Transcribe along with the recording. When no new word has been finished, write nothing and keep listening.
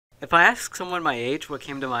If I ask someone my age what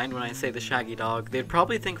came to mind when I say the Shaggy Dog, they'd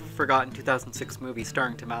probably think of a forgotten 2006 movie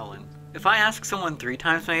starring Tim Allen. If I ask someone 3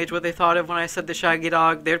 times my age what they thought of when I said the Shaggy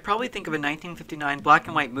Dog, they'd probably think of a 1959 black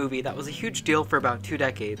and white movie that was a huge deal for about 2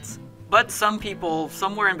 decades. But some people,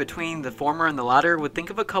 somewhere in between the former and the latter, would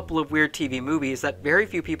think of a couple of weird TV movies that very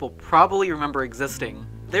few people probably remember existing.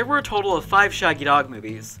 There were a total of 5 Shaggy Dog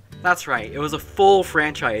movies. That's right, it was a full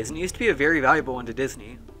franchise, and it used to be a very valuable one to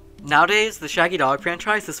Disney. Nowadays, the Shaggy Dog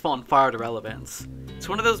franchise has fallen far out of relevance. It's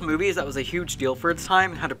one of those movies that was a huge deal for its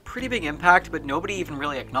time and had a pretty big impact, but nobody even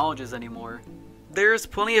really acknowledges anymore. There's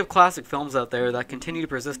plenty of classic films out there that continue to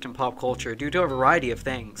persist in pop culture due to a variety of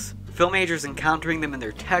things. Film majors encountering them in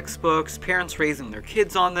their textbooks, parents raising their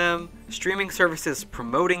kids on them, streaming services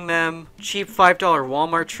promoting them, cheap $5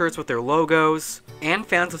 Walmart shirts with their logos, and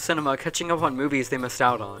fans of cinema catching up on movies they missed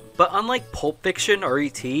out on. But unlike Pulp Fiction or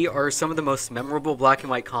E.T. or some of the most memorable black and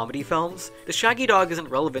white comedy films, The Shaggy Dog isn't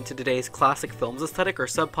relevant to today's classic films aesthetic or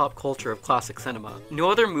sub-pop culture of classic cinema. No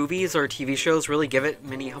other movies or TV shows really give it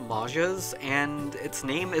many homages, and its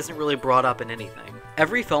name isn't really brought up in anything.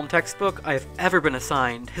 Every film textbook I've ever been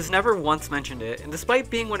assigned has never once mentioned it, and despite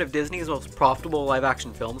being one of Disney's most profitable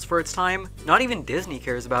live-action films for its time, not even Disney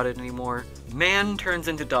cares about it anymore. Man turns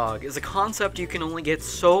into dog is a concept you can only get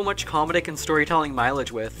so much comedic and storytelling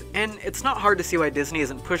mileage with, and it's not hard to see why Disney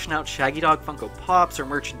isn't pushing out Shaggy Dog Funko Pops or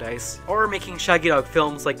merchandise, or making Shaggy Dog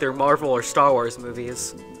films like their Marvel or Star Wars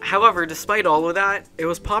movies. However, despite all of that, it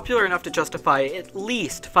was popular enough to justify at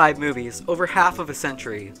least 5 movies over half of a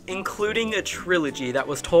century, including a trilogy that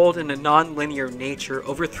was told in a non-linear nature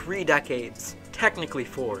over 3 decades. Technically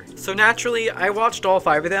 4. So naturally, I watched all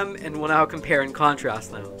 5 of them and will now compare and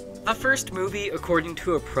contrast them. The first movie, according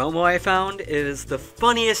to a promo I found, is the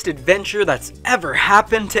funniest adventure that's ever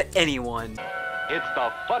happened to anyone. It's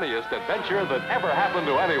the funniest adventure that ever happened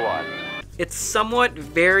to anyone. It's somewhat,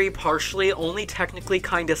 very partially, only technically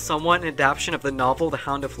kinda somewhat an adaptation of the novel The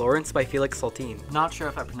Hound of Lawrence by Felix Saltine. Not sure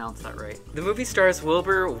if I pronounced that right. The movie stars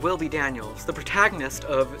Wilbur Wilby Daniels, the protagonist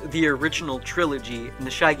of the original trilogy in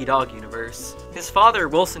the Shaggy Dog universe. His father,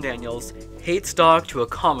 Wilson Daniels, hates dog to a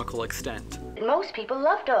comical extent. Most people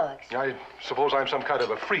love dogs. I suppose I'm some kind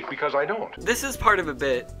of a freak because I don't. This is part of a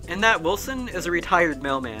bit, in that Wilson is a retired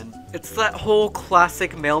mailman. It's that whole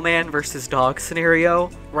classic mailman versus dog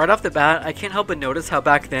scenario. Right off the bat, I can't help but notice how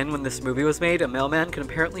back then when this movie was made, a mailman could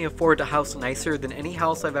apparently afford a house nicer than any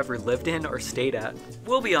house I've ever lived in or stayed at.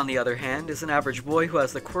 Wilby, on the other hand, is an average boy who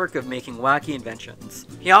has the quirk of making wacky inventions.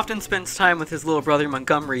 He often spends time with his little brother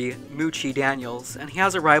Montgomery, Moochie Daniels, and he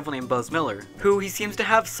has a rival named Buzz Miller, who he seems to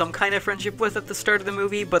have some kind of friendship with at the start of the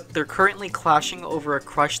movie, but they're currently clashing over a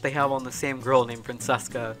crush they have on the same girl named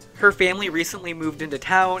Francesca. Her family recently moved into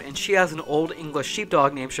town, and she has an old English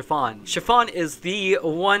sheepdog named Chiffon. Chiffon is the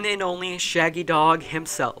one and only Shaggy Dog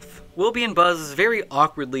himself. Wilby and Buzz very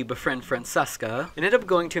awkwardly befriend Francesca and end up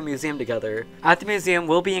going to a museum together. At the museum,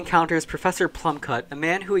 Wilby encounters Professor Plumcut, a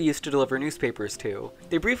man who he used to deliver newspapers to.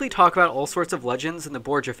 They briefly talk about all sorts of legends in the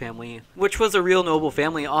Borgia family, which was a real noble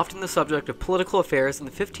family often the subject of political affairs in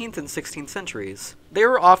the 15th and 16th centuries. They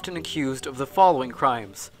were often accused of the following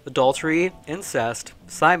crimes: adultery, incest,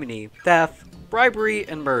 simony, theft, bribery,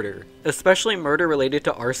 and murder, especially murder related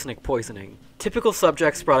to arsenic poisoning. Typical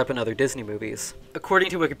subjects brought up in other Disney movies.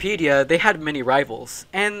 According to Wikipedia, they had many rivals,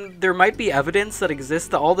 and there might be evidence that exists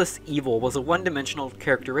that all this evil was a one-dimensional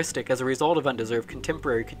characteristic as a result of undeserved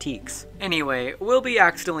contemporary critiques. Anyway, Wilby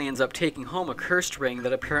accidentally ends up taking home a cursed ring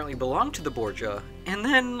that apparently belonged to the Borgia, and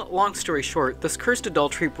then, long story short, this cursed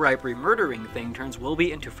adultery, bribery, murdering thing turns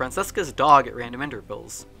Wilby into Francesca's dog at random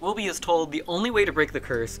intervals. Wilby is told the only way to break the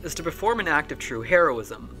curse is to perform an act of true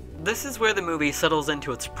heroism. This is where the movie settles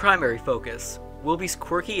into its primary focus, Wilby's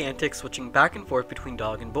quirky antics switching back and forth between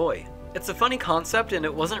dog and boy. It's a funny concept and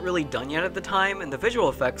it wasn't really done yet at the time, and the visual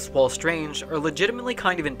effects, while strange, are legitimately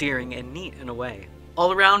kind of endearing and neat in a way.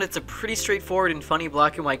 All around, it's a pretty straightforward and funny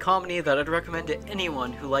black and white comedy that I'd recommend to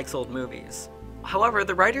anyone who likes old movies. However,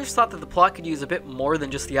 the writers thought that the plot could use a bit more than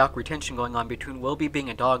just the awkward tension going on between Wilby being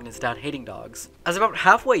a dog and his dad hating dogs. As about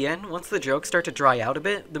halfway in, once the jokes start to dry out a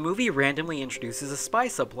bit, the movie randomly introduces a spy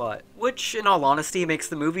subplot, which, in all honesty, makes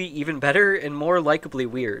the movie even better and more likably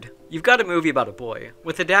weird. You've got a movie about a boy,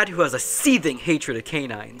 with a dad who has a seething hatred of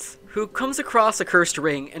canines, who comes across a cursed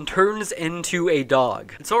ring and turns into a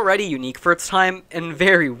dog. It's already unique for its time and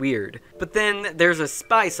very weird. But then there's a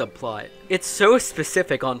spy subplot. It's so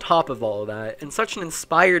specific on top of all of that, and such an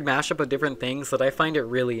inspired mashup of different things that I find it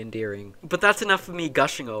really endearing. But that's enough of me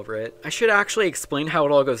gushing over it. I should actually explain how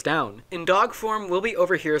it all goes down. In dog form, Wilby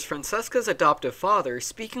overhears Francesca's adoptive father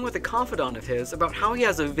speaking with a confidant of his about how he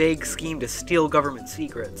has a vague scheme to steal government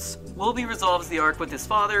secrets. Wilby resolves the arc with his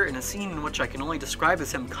father in a scene in which I can only describe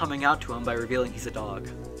as him coming out to him by revealing he's a dog.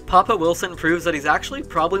 Papa Wilson proves that he's actually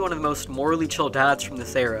probably one of the most morally chill dads from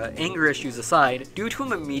this era, anger issues aside, due to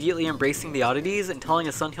him immediately embracing the oddities and telling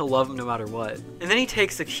his son he'll love him no matter what. And then he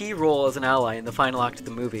takes a key role as an ally in the final act of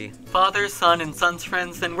the movie. Father, son, and son's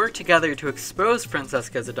friends then work together to expose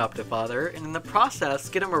Francesca's adoptive father, and in the process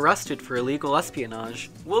get him arrested for illegal espionage.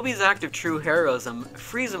 Wilby's act of true heroism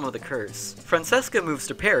frees him of the curse. Francesca moves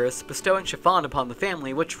to Paris, bestowing chiffon upon the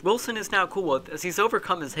family, which Wilson is now cool with as he's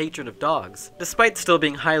overcome his hatred of dogs, despite still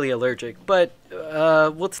being highly allergic, but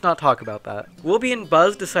let's not talk about that. Wilby and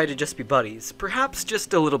Buzz decide to just be buddies, perhaps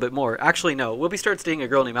just a little bit more. Actually no, Wilby starts dating a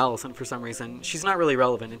girl named Allison for some reason. She's not really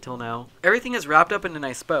relevant until now. Everything is wrapped up in a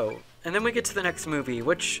nice bow, and then we get to the next movie,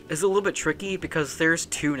 which is a little bit tricky because there's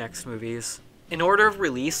two next movies. In order of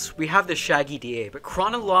release, we have the Shaggy DA, but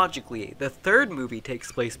chronologically, the third movie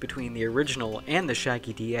takes place between the original and the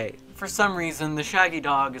Shaggy DA. For some reason, the Shaggy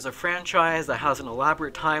Dog is a franchise that has an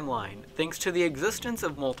elaborate timeline, thanks to the existence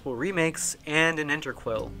of multiple remakes and an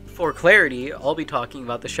interquill. For clarity, I'll be talking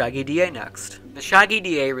about the Shaggy DA next. The Shaggy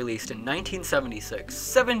DA released in 1976,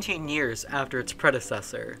 17 years after its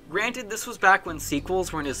predecessor. Granted, this was back when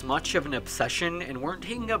sequels weren't as much of an obsession and weren't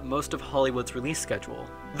taking up most of Hollywood's release schedule.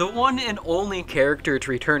 The one and only character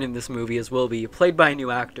to return in this movie is Wilby, played by a new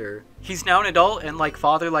actor. He's now an adult, and like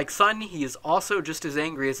father, like son, he is also just as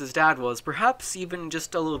angry as his dad was, perhaps even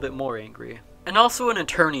just a little bit more angry. And also an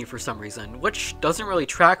attorney for some reason, which doesn't really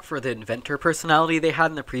track for the inventor personality they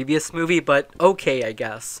had in the previous movie, but okay, I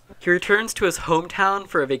guess. He returns to his hometown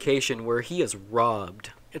for a vacation where he is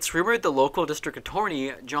robbed. It's rumored the local district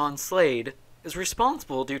attorney, John Slade, is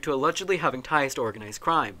responsible due to allegedly having ties to organized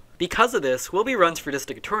crime. Because of this, Wilby runs for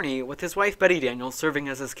district attorney, with his wife Betty Daniels serving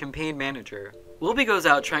as his campaign manager. Wilby goes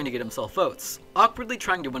out trying to get himself votes, awkwardly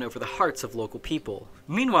trying to win over the hearts of local people.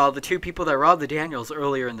 Meanwhile, the two people that robbed the Daniels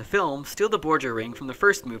earlier in the film steal the Borgia ring from the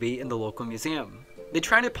first movie in the local museum. They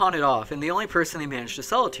try to pawn it off, and the only person they manage to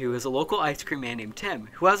sell it to is a local ice cream man named Tim,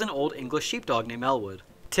 who has an old English sheepdog named Elwood.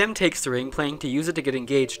 Tim takes the ring, planning to use it to get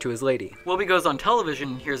engaged to his lady. Wilby goes on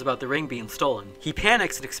television and hears about the ring being stolen. He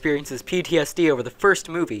panics and experiences PTSD over the first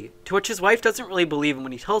movie, to which his wife doesn't really believe him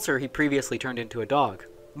when he tells her he previously turned into a dog.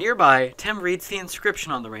 Nearby, Tim reads the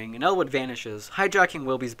inscription on the ring and Elwood vanishes, hijacking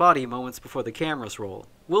Wilby's body moments before the cameras roll.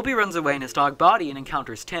 Wilby runs away in his dog body and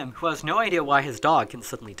encounters Tim, who has no idea why his dog can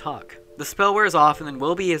suddenly talk. The spell wears off and then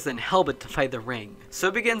Wilby is then hellbent to fight the ring. So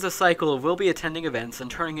begins a cycle of Wilby attending events and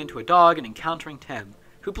turning into a dog and encountering Tim,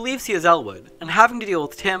 who believes he is Elwood, and having to deal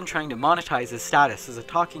with Tim trying to monetize his status as a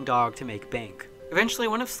talking dog to make bank. Eventually,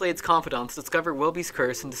 one of Slade's confidants discovers Wilby's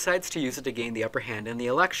curse and decides to use it to gain the upper hand in the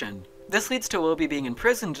election. This leads to Wilby being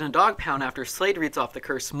imprisoned in a dog pound after Slade reads off the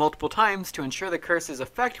curse multiple times to ensure the curse's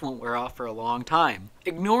effect won't wear off for a long time.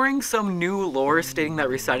 Ignoring some new lore stating that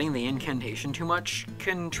reciting the incantation too much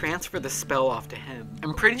can transfer the spell off to him.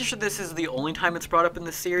 I'm pretty sure this is the only time it's brought up in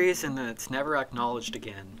the series and that it's never acknowledged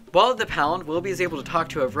again. While at the pound, Wilby is able to talk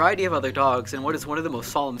to a variety of other dogs in what is one of the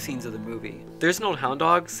most solemn scenes of the movie. There's an old hound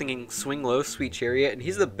dog singing Swing Low, Sweet Chariot, and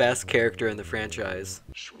he's the best character in the franchise.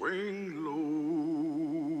 Swing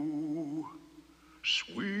low,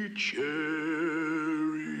 sweet chariot.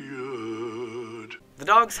 The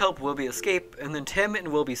dogs help Wilby escape, and then Tim and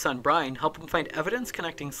Wilby's son Brian help him find evidence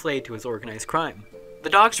connecting Slade to his organized crime. The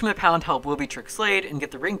dogs from the pound help Wilby trick Slade and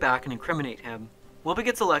get the ring back and incriminate him. Wilby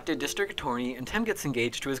gets elected district attorney and Tim gets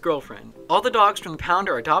engaged to his girlfriend. All the dogs from the pound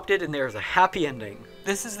are adopted and there is a happy ending.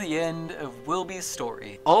 This is the end of Wilby's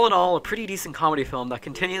story. All in all, a pretty decent comedy film that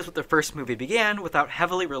continues what the first movie began without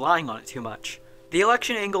heavily relying on it too much. The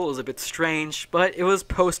election angle was a bit strange, but it was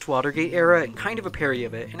post-Watergate era and kind of a parody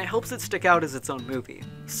of it, and it helps it stick out as its own movie.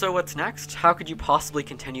 So what's next? How could you possibly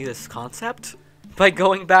continue this concept? By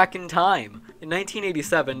going back in time. In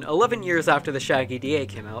 1987, 11 years after the Shaggy DA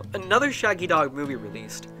came out, another Shaggy Dog movie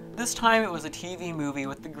released. This time it was a TV movie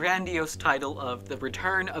with the grandiose title of The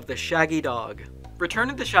Return of the Shaggy Dog. Return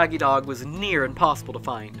of the Shaggy Dog was near impossible to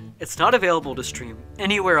find. It's not available to stream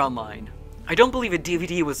anywhere online. I don't believe a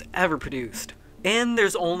DVD was ever produced. And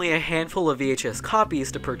there's only a handful of VHS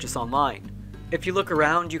copies to purchase online. If you look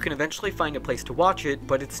around, you can eventually find a place to watch it,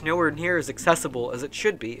 but it's nowhere near as accessible as it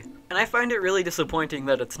should be. And I find it really disappointing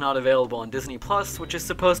that it's not available on Disney+, which is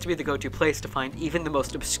supposed to be the go-to place to find even the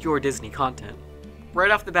most obscure Disney content. Right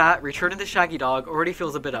off the bat, Return of the Shaggy Dog already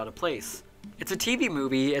feels a bit out of place. It's a TV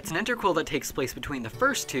movie, it's an interquel that takes place between the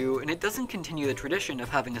first two, and it doesn't continue the tradition of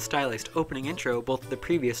having a stylized opening intro both of the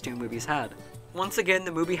previous two movies had. Once again,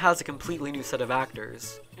 the movie has a completely new set of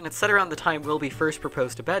actors, and it's set around the time Wilby first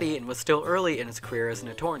proposed to Betty and was still early in his career as an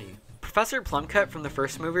attorney. Professor Plumcut from the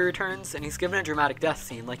first movie returns, and he's given a dramatic death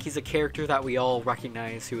scene like he's a character that we all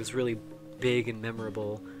recognize who was really big and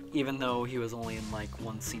memorable, even though he was only in like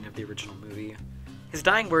one scene of the original movie. His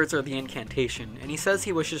dying words are the incantation, and he says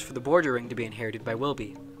he wishes for the border ring to be inherited by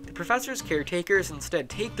Wilby. The professor's caretakers instead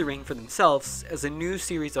take the ring for themselves as a new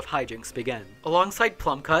series of hijinks begin. Alongside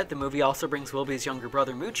Plumcut, the movie also brings Wilby's younger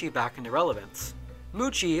brother Moochie back into relevance.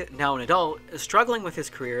 Moochie, now an adult, is struggling with his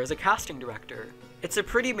career as a casting director. It's a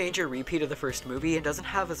pretty major repeat of the first movie and doesn't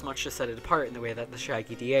have as much to set it apart in the way that the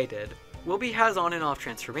Shaggy DA did. Wilby has on and off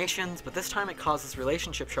transformations, but this time it causes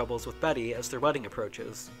relationship troubles with Betty as their wedding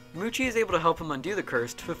approaches. Moochie is able to help him undo the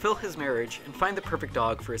curse to fulfill his marriage and find the perfect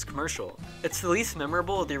dog for his commercial. It's the least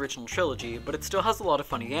memorable of the original trilogy, but it still has a lot of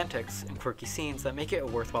funny antics and quirky scenes that make it a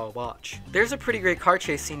worthwhile watch. There's a pretty great car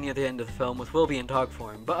chase scene near the end of the film with Wilby in dog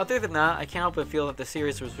form, but other than that, I can't help but feel that the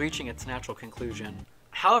series was reaching its natural conclusion.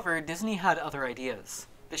 However, Disney had other ideas.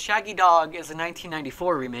 The Shaggy Dog is a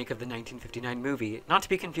 1994 remake of the 1959 movie, not to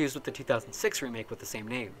be confused with the 2006 remake with the same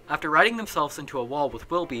name. After writing themselves into a wall with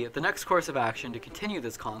Wilby, the next course of action to continue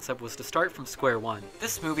this concept was to start from square one.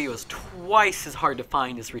 This movie was twice as hard to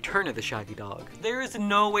find as Return of the Shaggy Dog. There is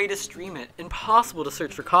no way to stream it, impossible to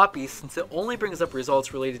search for copies since it only brings up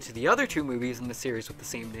results related to the other two movies in the series with the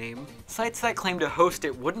same name. Sites that claim to host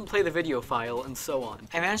it wouldn't play the video file, and so on.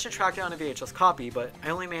 I managed to track down a VHS copy, but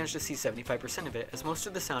I only managed to see 75% of it, as most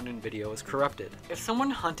of the sound and video is corrupted. If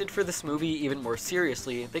someone hunted for this movie even more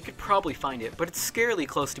seriously, they could probably find it, but it's scarily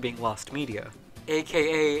close to being lost media.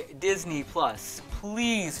 AKA Disney Plus.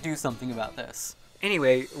 Please do something about this.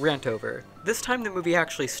 Anyway, rant over. This time the movie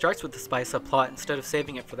actually starts with the spy subplot instead of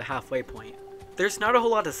saving it for the halfway point. There's not a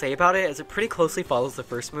whole lot to say about it as it pretty closely follows the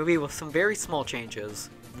first movie with some very small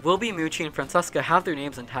changes. Wilby, Moochie, and Francesca have their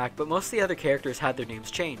names intact, but most of the other characters had their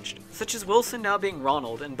names changed, such as Wilson now being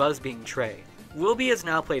Ronald and Buzz being Trey. Wilby is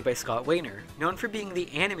now played by Scott Wayner, known for being the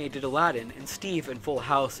animated Aladdin and Steve in Full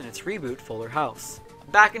House in its reboot Fuller House.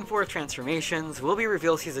 Back and forth transformations, Wilby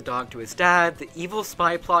reveals he's a dog to his dad, the evil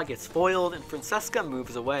spy plot gets foiled, and Francesca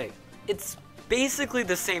moves away. It's basically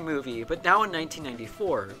the same movie, but now in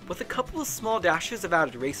 1994, with a couple of small dashes of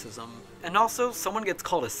added racism. And also, someone gets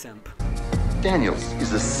called a simp. Daniels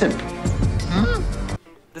is a simp.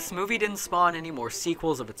 This movie didn't spawn any more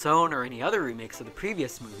sequels of its own or any other remakes of the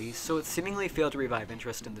previous movies, so it seemingly failed to revive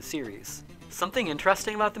interest in the series. Something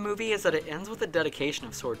interesting about the movie is that it ends with a dedication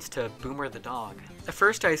of sorts to Boomer the dog. At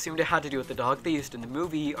first I assumed it had to do with the dog they used in the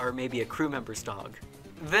movie, or maybe a crew member's dog.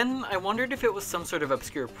 Then I wondered if it was some sort of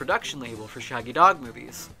obscure production label for Shaggy Dog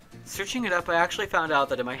movies. Searching it up, I actually found out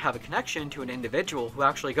that it might have a connection to an individual who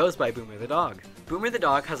actually goes by Boomer the Dog. Boomer the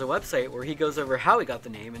Dog has a website where he goes over how he got the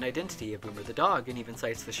name and identity of Boomer the Dog, and even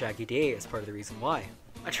cites the Shaggy DA as part of the reason why.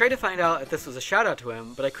 I tried to find out if this was a shout out to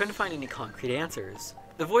him, but I couldn't find any concrete answers.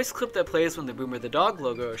 The voice clip that plays when the Boomer the Dog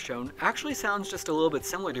logo is shown actually sounds just a little bit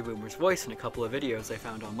similar to Boomer's voice in a couple of videos I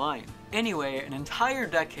found online. Anyway, an entire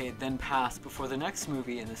decade then passed before the next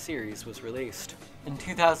movie in the series was released. In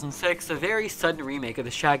 2006, a very sudden remake of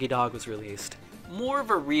the Shaggy Dog was released. More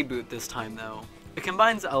of a reboot this time though. It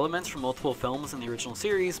combines elements from multiple films in the original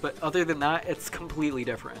series, but other than that, it's completely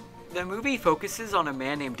different. The movie focuses on a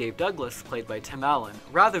man named Dave Douglas, played by Tim Allen,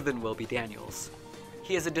 rather than Wilby Daniels.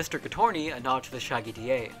 He is a district attorney, a nod to the Shaggy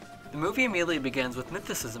DA. The movie immediately begins with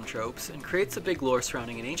mythicism tropes and creates a big lore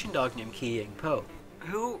surrounding an ancient dog named Ki-Yang Po,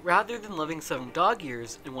 who, rather than living 7 dog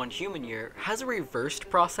years in 1 human year, has a reversed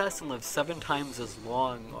process and lives 7 times as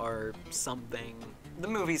long, or something. The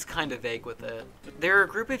movie's kinda vague with it. There are a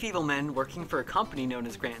group of evil men working for a company known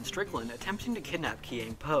as Grant and Strickland attempting to kidnap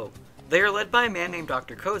Ki-Yang Po. They are led by a man named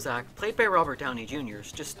Dr. Kozak, played by Robert Downey Jr.,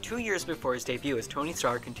 just 2 years before his debut as Tony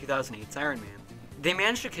Stark in 2008's Iron Man. They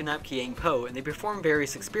manage to kidnap Ki-Yang Po, and they perform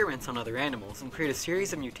various experiments on other animals and create a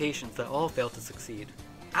series of mutations that all fail to succeed.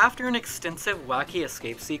 After an extensive wacky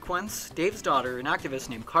escape sequence, Dave's daughter, an activist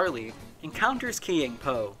named Carly, encounters Ki-Yang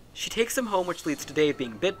Po. She takes him home, which leads to Dave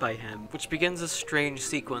being bit by him, which begins a strange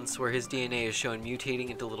sequence where his DNA is shown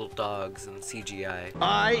mutating into little dogs in CGI.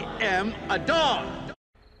 I am a dog.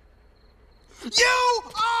 You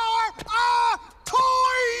are a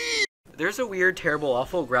toy! There's a weird, terrible,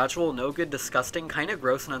 awful, gradual, no good, disgusting, kinda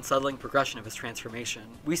gross and unsettling progression of his transformation.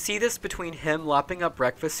 We see this between him lapping up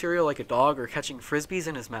breakfast cereal like a dog or catching frisbees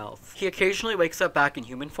in his mouth. He occasionally wakes up back in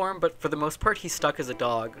human form, but for the most part he's stuck as a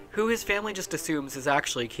dog, who his family just assumes is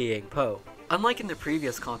actually Ki-Yang Po. Unlike in the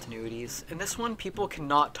previous continuities, in this one people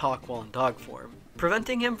cannot talk while in dog form.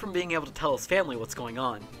 preventing him from being able to tell his family what's going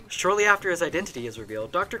on. Shortly after his identity is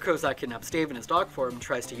revealed, Dr. Kozak kidnaps Dave in his dog form and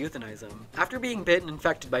tries to euthanize him. After being bit and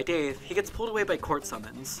infected by Dave, he gets pulled away by court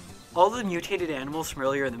summons. All the mutated animals from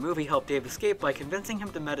earlier in the movie help Dave escape by convincing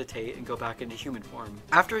him to meditate and go back into human form.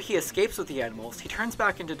 After he escapes with the animals, he turns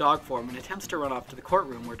back into dog form and attempts to run off to the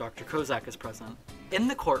courtroom where Dr. Kozak is present. In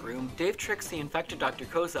the courtroom, Dave tricks the infected Dr.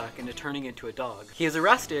 Kozak into turning into a dog. He is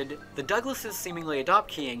arrested, the Douglases seemingly adopt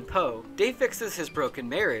Ki-Yang Po, Dave fixes his broken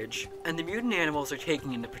marriage, and the mutant animals are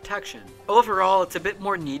taken into protection. Overall, it's a bit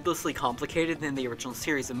more needlessly complicated than the original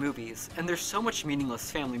series of movies, and there's so much meaningless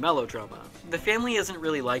family melodrama. The family isn't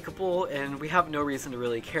really likable, and we have no reason to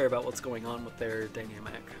really care about what's going on with their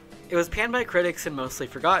dynamic. It was panned by critics and mostly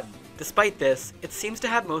forgotten. Despite this, it seems to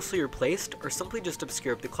have mostly replaced or simply just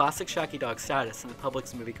obscured the classic Shaggy Dog status in the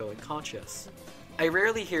public's moviegoing conscious. I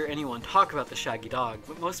rarely hear anyone talk about the Shaggy Dog,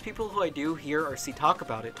 but most people who I do hear or see talk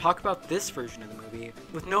about this version of the movie,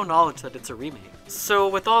 with no knowledge that it's a remake. So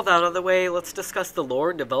with all that out of the way, let's discuss the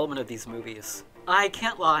lore and development of these movies. I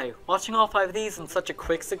can't lie, watching all 5 of these in such a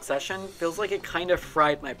quick succession feels like it kind of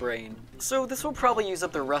fried my brain. So this will probably use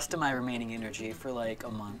up the rest of my remaining energy for like a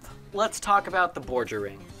month. Let's talk about the Borgia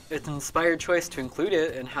Ring. It's an inspired choice to include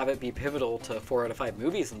it and have it be pivotal to 4 out of 5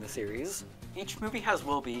 movies in the series. Each movie has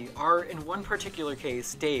Wilby, or in one particular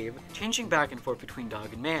case, Dave, changing back and forth between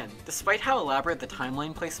dog and man. Despite how elaborate the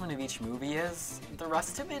timeline placement of each movie is, the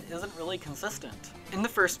rest of it isn't really consistent. In the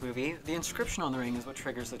first movie, the inscription on the ring is what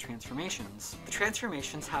triggers the transformations. The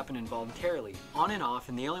transformations happen involuntarily, on and off,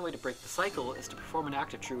 and the only way to break the cycle is to perform an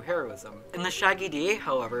act of true heroism. In the Shaggy DA,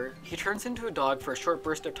 however, he turns into a dog for a short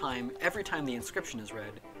burst of time every time the inscription is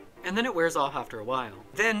read, and then it wears off after a while.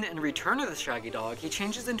 Then, in Return of the Shaggy Dog, he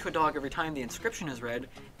changes into a dog every time the inscription is read,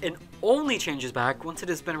 and only changes back once it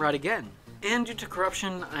has been read again. And due to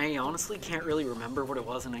corruption, I honestly can't really remember what it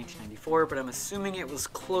was in 1994, but I'm assuming it was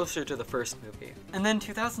closer to the first movie. And then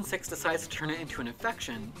 2006 decides to turn it into an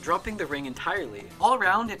infection, dropping the ring entirely. All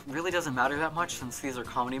around, it really doesn't matter that much since these are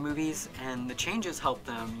comedy movies, and the changes help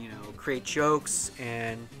them, create jokes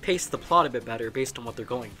and pace the plot a bit better based on what they're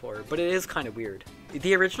going for, but it is kind of weird.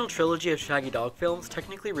 The original trilogy of Shaggy Dog films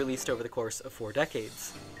technically released over the course of 4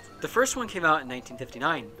 decades. The first one came out in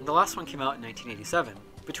 1959, and the last one came out in 1987.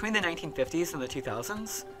 Between the 1950s and the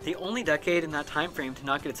 2000s, the only decade in that time frame to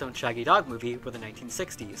not get its own Shaggy Dog movie were the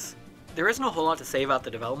 1960s. There isn't a whole lot to say about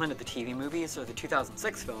the development of the TV movies or the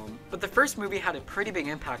 2006 film, but the first movie had a pretty big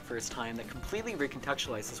impact for its time that completely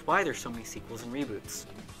recontextualizes why there's so many sequels and reboots.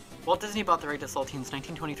 Walt Disney bought the right to Saltines'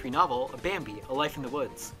 1923 novel, A Bambi, A Life in the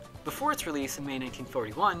Woods. Before its release in May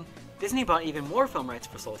 1941, Disney bought even more film rights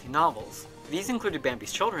for Saltine novels. These included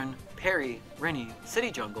Bambi's Children, Perry, Rennie,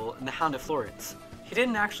 City Jungle, and The Hound of Florence. He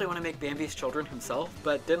didn't actually want to make Bambi's Children himself,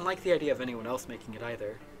 but didn't like the idea of anyone else making it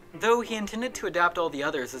either. Though he intended to adapt all the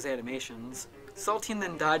others as animations, Saltine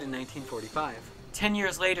then died in 1945. 10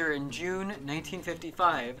 years later, in June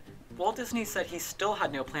 1955, Walt Disney said he still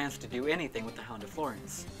had no plans to do anything with The Hound of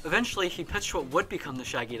Florence. Eventually, he pitched what would become the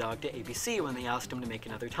Shaggy Dog to ABC when they asked him to make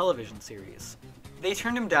another television series. They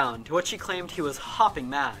turned him down, to which he claimed he was hopping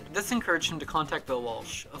mad. This encouraged him to contact Bill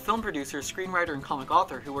Walsh, a film producer, screenwriter, and comic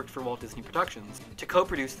author who worked for Walt Disney Productions, to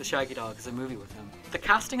co-produce The Shaggy Dog as a movie with him. The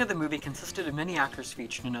casting of the movie consisted of many actors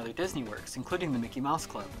featured in other Disney works, including the Mickey Mouse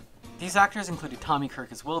Club. These actors included Tommy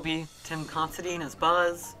Kirk as Wilby, Tim Considine as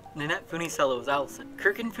Buzz, Nanette Funicello as Allison.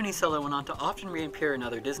 Kirk and Funicello went on to often reappear in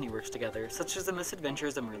other Disney works together, such as The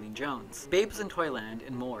Misadventures of Merlin Jones, Babes in Toyland,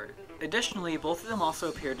 and more. Additionally, both of them also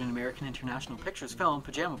appeared in American International Pictures' film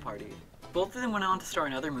Pajama Party. Both of them went on to star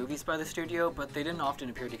in other movies by the studio, but they didn't often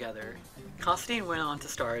appear together. Considine went on to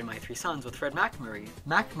star in My Three Sons with Fred MacMurray,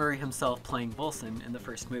 MacMurray himself playing Wilson in the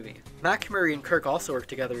first movie. MacMurray and Kirk also worked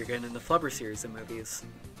together again in the Flubber series of movies.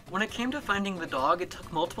 When it came to finding the dog, it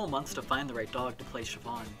took multiple months to find the right dog to play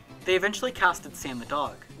Siobhan. They eventually casted Sam the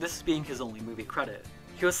dog, this being his only movie credit.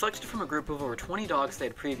 He was selected from a group of over 20 dogs they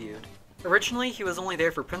had previewed. Originally, he was only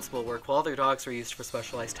there for principal work while other dogs were used for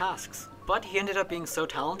specialized tasks. But he ended up being so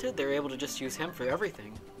talented they were able to just use him for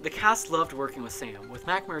everything. The cast loved working with Sam, with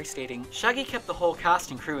MacMurray stating, "Shaggy kept the whole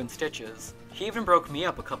cast and crew in stitches. He even broke me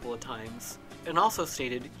up a couple of times." And also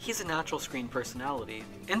stated, "He's a natural screen personality."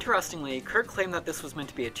 Interestingly, Kirk claimed that this was meant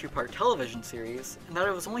to be a 2-part television series, and that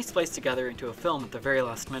it was only spliced together into a film at the very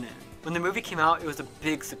last minute. When the movie came out, it was a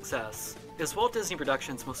big success. is Walt Disney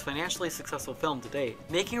Productions' most financially successful film to date,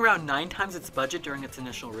 making around 9 times its budget during its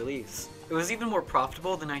initial release. It was even more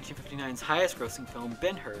profitable than 1959's highest-grossing film,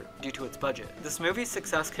 Ben-Hur, due to its budget. This movie's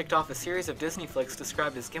success kicked off a series of Disney flicks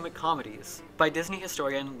described as gimmick comedies by Disney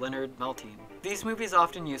historian Leonard Maltin. These movies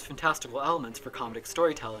often use fantastical elements for comedic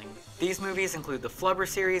storytelling. These movies include the Flubber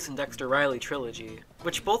series and Dexter Riley trilogy,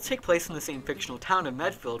 which both take place in the same fictional town of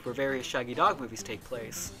Medfield where various Shaggy Dog movies take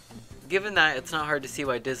place. Given that, it's not hard to see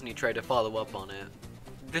why Disney tried to follow up on it.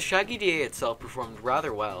 The Shaggy DA itself performed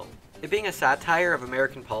rather well. It being a satire of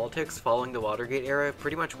American politics following the Watergate era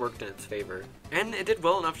pretty much worked in its favor. And it did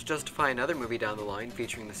well enough to justify another movie down the line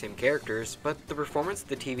featuring the same characters, but the performance of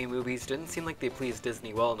the TV movies didn't seem like they pleased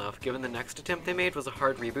Disney well enough given the next attempt they made was a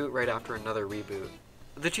hard reboot right after another reboot.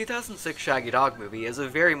 The 2006 Shaggy Dog movie is a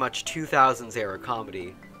very much 2000s era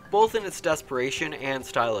comedy, both in its desperation and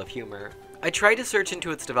style of humor. I tried to search into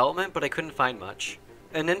its development, but I couldn't find much.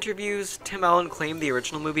 In interviews, Tim Allen claimed the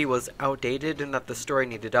original movie was outdated and that the story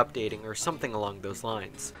needed updating or something along those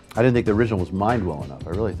lines. I didn't think the original was mined well enough. I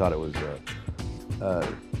really thought it was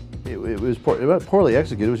poorly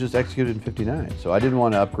executed. It was just executed in '59, so I didn't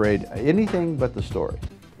want to upgrade anything but the story.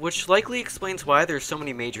 Which likely explains why there's so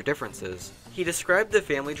many major differences. He described the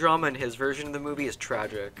family drama in his version of the movie as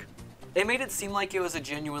tragic. It made it seem like it was a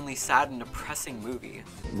genuinely sad and depressing movie.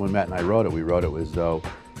 When Matt and I wrote it, we wrote it as though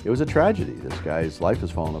it was a tragedy. This guy's life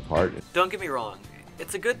has fallen apart. Don't get me wrong,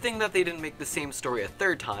 it's a good thing that they didn't make the same story a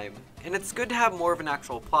third time, and it's good to have more of an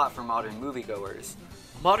actual plot for modern moviegoers.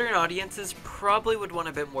 Modern audiences probably would want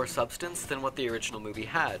a bit more substance than what the original movie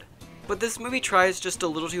had. But this movie tries just a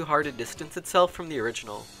little too hard to distance itself from the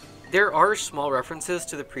original. There are small references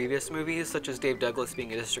to the previous movies, such as Dave Douglas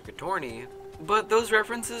being a district attorney, but those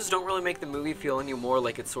references don't really make the movie feel any more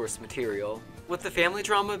like its source material. With the family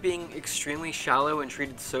drama being extremely shallow and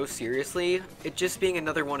treated so seriously, it just being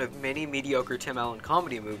another one of many mediocre Tim Allen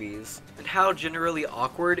comedy movies, and how generally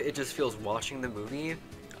awkward it just feels watching the movie,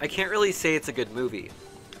 I can't really say it's a good movie.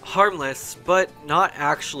 Harmless, but not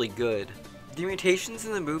actually good. The mutations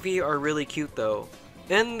in the movie are really cute though,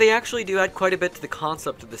 and they actually do add quite a bit to the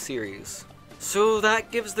concept of the series. So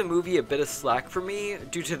that gives the movie a bit of slack for me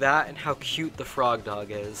due to that and how cute the frog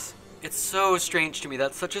dog is. It's so strange to me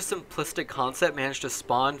that such a simplistic concept managed to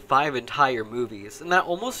spawn 5 entire movies, and that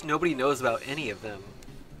almost nobody knows about any of them.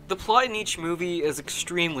 The plot in each movie is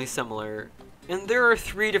extremely similar, and there are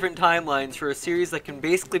 3 different timelines for a series that can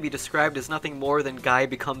basically be described as nothing more than guy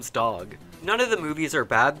becomes dog. None of the movies are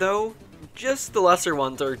bad though, just the lesser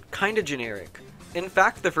ones are kinda generic. In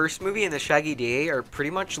fact, the first movie and the Shaggy DA are pretty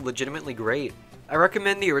much legitimately great. I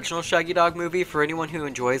recommend the original Shaggy Dog movie for anyone who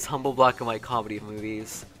enjoys humble black and white comedy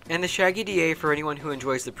movies, and the Shaggy DA for anyone who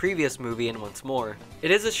enjoys the previous movie and wants more.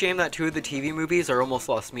 It is a shame that 2 of the TV movies are almost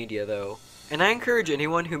lost media though, and I encourage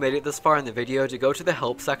anyone who made it this far in the video to go to the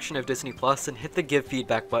help section of Disney Plus and hit the give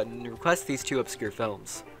feedback button and request these 2 obscure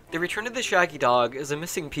films. The Return of the Shaggy Dog is a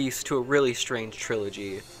missing piece to a really strange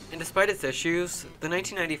trilogy, and despite its issues, the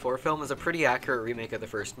 1994 film is a pretty accurate remake of the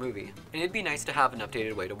first movie, and it'd be nice to have an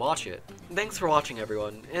updated way to watch it. Thanks for watching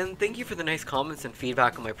everyone, and thank you for the nice comments and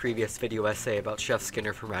feedback on my previous video essay about Chef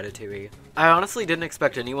Skinner from Ratatouille. I honestly didn't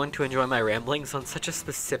expect anyone to enjoy my ramblings on such a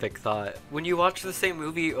specific thought. When you watch the same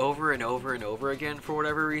movie over and over and over again for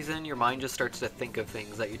whatever reason, your mind just starts to think of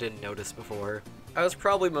things that you didn't notice before. I was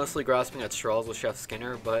probably mostly grasping at straws with Chef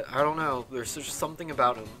Skinner, but I don't know, there's just something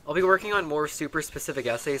about him. I'll be working on more super specific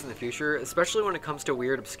essays in the future, especially when it comes to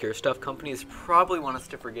weird obscure stuff companies probably want us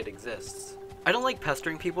to forget exists. I don't like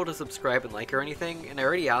pestering people to subscribe and like or anything, and I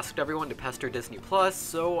already asked everyone to pester Disney Plus,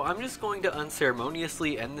 so I'm just going to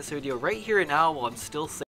unceremoniously end this video right here and now while I'm still saying